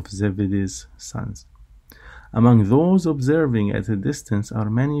mother of Zebedee's sons. Among those observing at a distance are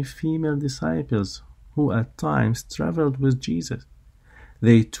many female disciples who at times traveled with Jesus.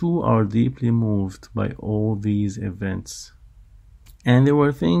 They too are deeply moved by all these events. And they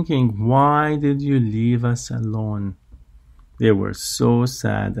were thinking, "Why did you leave us alone?" They were so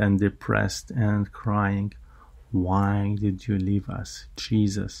sad and depressed and crying, "Why did you leave us?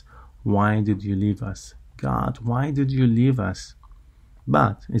 Jesus, why did you leave us? God, why did you leave us?"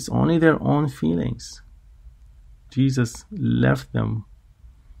 But it's only their own feelings. Jesus left them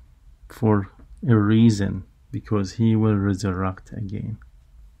for a reason, because he will resurrect again.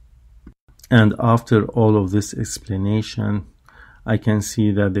 And after all of this explanation, I can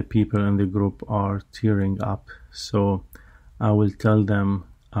see that the people in the group are tearing up. So I will tell them,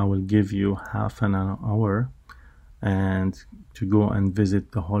 I will give you half an hour and to go and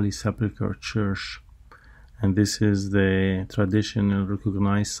visit the Holy Sepulcher Church. And this is the traditional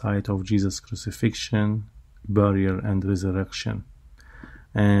recognized site of Jesus' crucifixion, burial, and resurrection.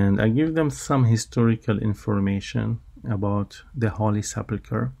 And I give them some historical information about the Holy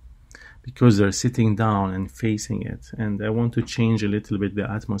Sepulcher, because they're sitting down and facing it, and I want to change a little bit the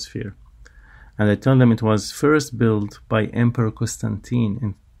atmosphere. And I tell them it was first built by Emperor Constantine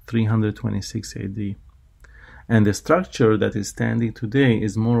in 326 AD. And the structure that is standing today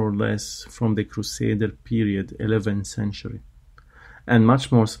is more or less from the Crusader period, 11th century, and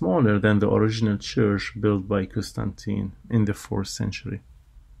much more smaller than the original church built by Constantine in the 4th century.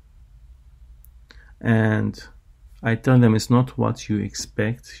 And I tell them it's not what you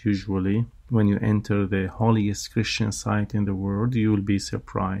expect usually. When you enter the holiest Christian site in the world, you will be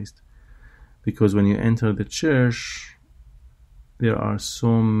surprised. Because when you enter the church, there are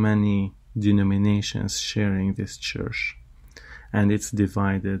so many denominations sharing this church. And it's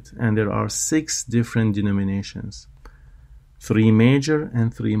divided. And there are 6 different denominations. 3 major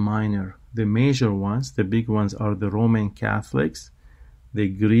and 3 minor. The major ones, the big ones, are the Roman Catholics, the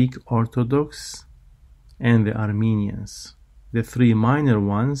Greek Orthodox, and the Armenians. The 3 minor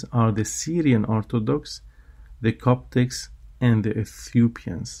ones are the Syrian Orthodox, the Coptics, and the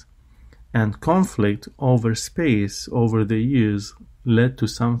Ethiopians. And conflict over space over the years led to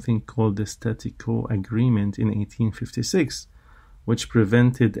something called the Status Quo Agreement in 1856, which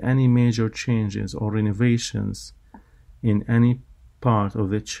prevented any major changes or renovations in any part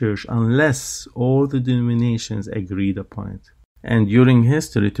of the church unless all the denominations agreed upon it. And during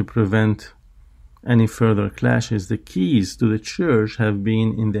history, to prevent any further clashes, the keys to the church have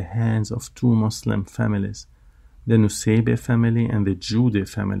been in the hands of 2 Muslim families, the Nusaybe family and the Jude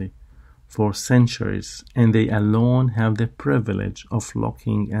family, for centuries, and they alone have the privilege of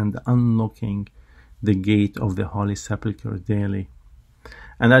locking and unlocking the gate of the Holy Sepulchre daily.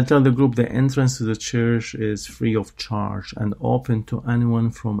 And I tell the group the entrance to the church is free of charge and open to anyone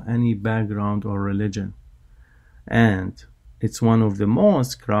from any background or religion. And it's one of the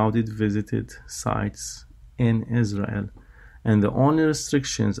most crowded visited sites in Israel. And the only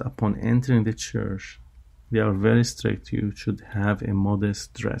restrictions upon entering the church, they are very strict. You should have a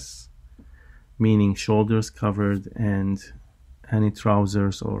modest dress, meaning shoulders covered and any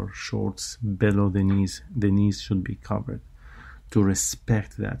trousers or shorts below the knees. The knees should be covered to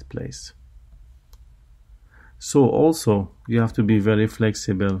respect that place. So also, you have to be very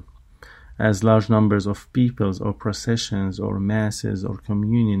flexible, as large numbers of peoples or processions or masses or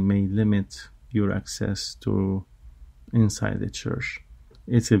communion may limit your access to inside the church.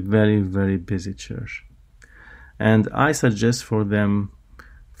 It's a very, very busy church. And I suggest for them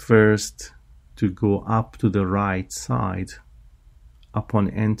first to go up to the right side upon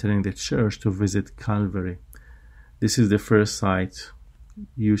entering the church to visit Calvary. This is the first sight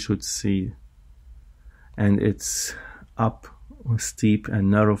you should see. And it's up steep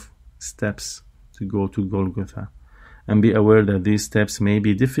and narrow steps to go to Golgotha. And be aware that these steps may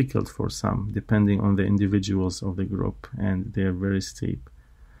be difficult for some, depending on the individuals of the group, and they are very steep.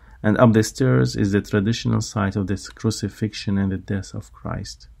 And up the stairs is the traditional site of the crucifixion and the death of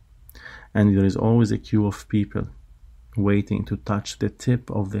Christ. And there is always a queue of people waiting to touch the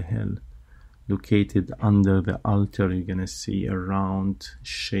tip of the hill. Located under the altar, you're going to see a round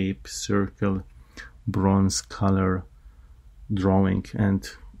shape, circle, bronze color drawing, and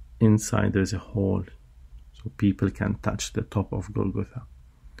inside there's a hole so people can touch the top of Golgotha.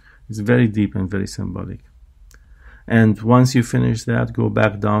 It's very deep and very symbolic. And once you finish that, go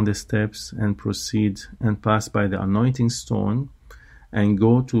back down the steps and proceed and pass by the anointing stone and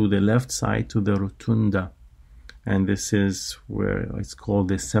go to the left side to the rotunda. And this is where it's called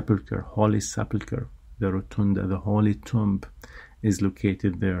the Sepulcher, Holy Sepulcher. The rotunda, the holy tomb, is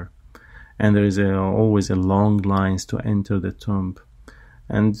located there. And there is always a long lines to enter the tomb.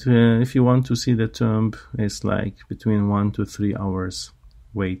 And if you want to see the tomb, it's like between 1 to 3 hours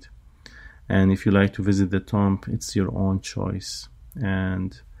wait. And if you like to visit the tomb, it's your own choice.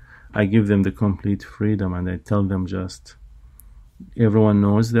 And I give them the complete freedom, and I tell them just, everyone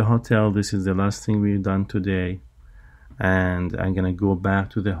knows the hotel, this is the last thing we've done today. And I'm going to go back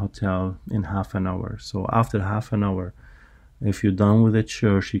to the hotel in half an hour. So after half an hour, if you're done with the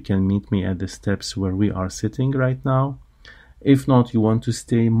church, you can meet me at the steps where we are sitting right now. If not, you want to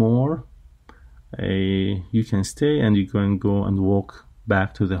stay more, you can stay and you can go and walk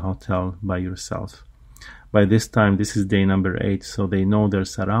back to the hotel by yourself. By this time, this is day number 8, so they know their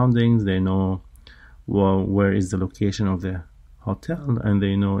surroundings, they know where is the location of the hotel, and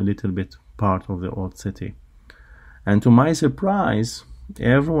they know a little bit part of the old city. And to my surprise,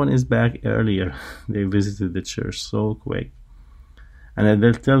 everyone is back earlier. They visited the church so quick. And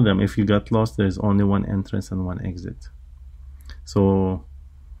they'll tell them, if you got lost, there's only one entrance and one exit. So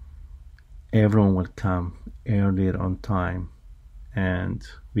everyone will come earlier on time, and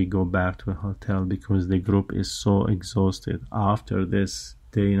we go back to the hotel because the group is so exhausted. After this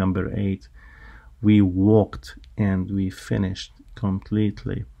day number 8, we walked and we finished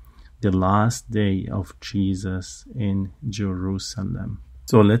completely the last day of Jesus in Jerusalem.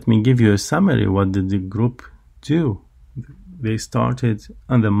 So let me give you a summary. What did the group do? They started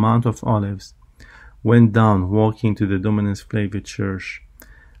on the Mount of Olives, went down walking to the Dominus Flevit Church,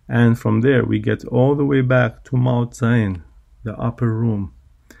 and from there we get all the way back to Mount Zion, the upper room,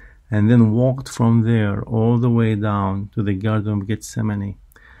 and then walked from there all the way down to the Garden of Gethsemane,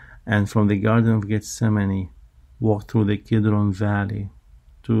 and from the Garden of Gethsemane walked through the Kidron Valley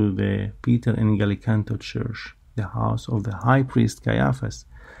to the Peter and Gallicanto Church, the house of the high priest Caifas,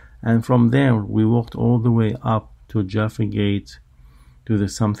 and from there we walked all the way up to Jaffa Gate, to the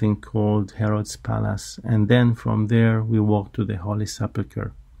something called Herod's Palace, and then from there we walked to the Holy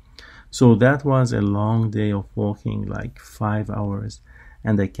Sepulcher. So that was a long day of walking, like 5 hours,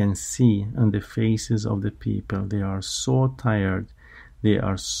 and I can see on the faces of the people, they are so tired, they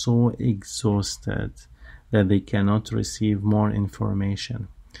are so exhausted that they cannot receive more information.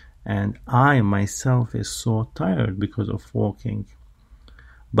 And I myself is so tired because of walking,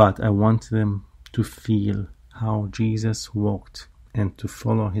 but I want them to feel how Jesus walked and to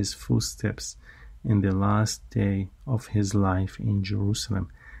follow his footsteps in the last day of his life in Jerusalem.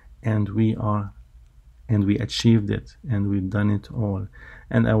 And we achieved it, and we've done it all.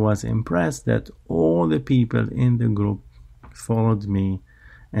 And I was impressed that all the people in the group followed me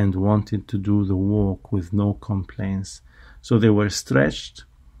and wanted to do the walk with no complaints. So they were stretched,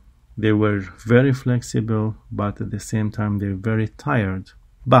 they were very flexible, but at the same time they're very tired.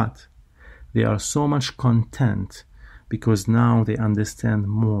 But they are so much content because now they understand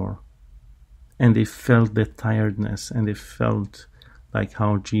more, and they felt the tiredness, and they felt like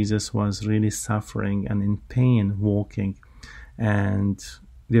how Jesus was really suffering and in pain walking, and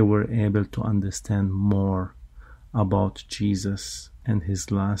they were able to understand more about Jesus and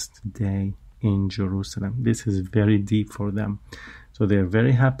his last day in Jerusalem. This is very deep for them. So they're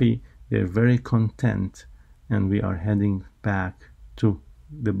very happy, they're very content, and we are heading back to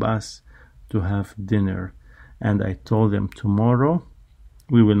the bus to have dinner. And I told them tomorrow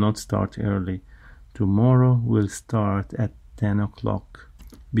we will not start early. Tomorrow we'll start at 10 o'clock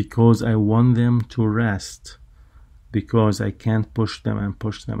because I want them to rest, because I can't push them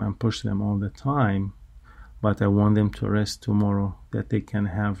all the time, but I want them to rest tomorrow, that they can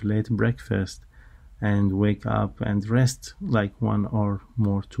have late breakfast and wake up and rest like 1 or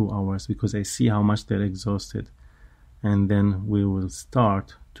more 2 hours, because I see how much they're exhausted. And then we will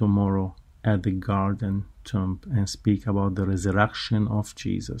start tomorrow at the garden tomb and speak about the resurrection of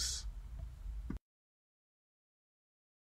Jesus.